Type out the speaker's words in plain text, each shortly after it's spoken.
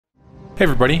Hey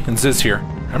everybody, it's Ziz here.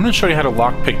 I'm going to show you how to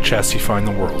lockpick chests you find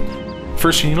in the world.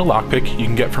 First you need a lockpick you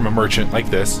can get from a merchant like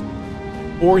this,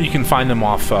 or you can find them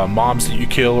off mobs that you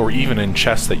kill or even in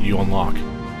chests that you unlock.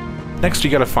 Next you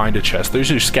gotta find a chest. They're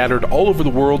usually scattered all over the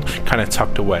world, kind of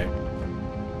tucked away.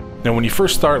 Now when you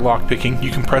first start lockpicking,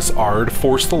 you can press R to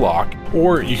force the lock,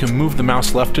 or you can move the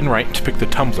mouse left and right to pick the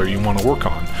tumbler you want to work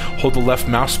on. Hold the left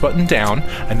mouse button down,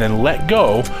 and then let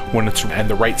go when it's in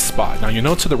the right spot. Now you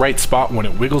know it's at the right spot when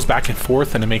it wiggles back and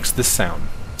forth and it makes this sound.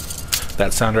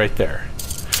 That sound right there.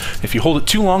 If you hold it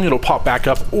too long, it'll pop back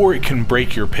up, or it can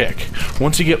break your pick.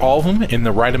 Once you get all of them in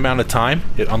the right amount of time,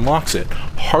 it unlocks it.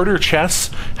 Harder chests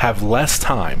have less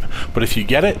time, but if you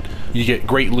get it, you get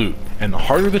great loot. And the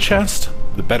harder the chest,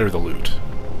 the better the loot.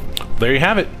 There you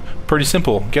have it. Pretty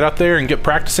simple. Get out there and get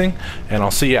practicing, and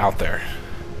I'll see you out there.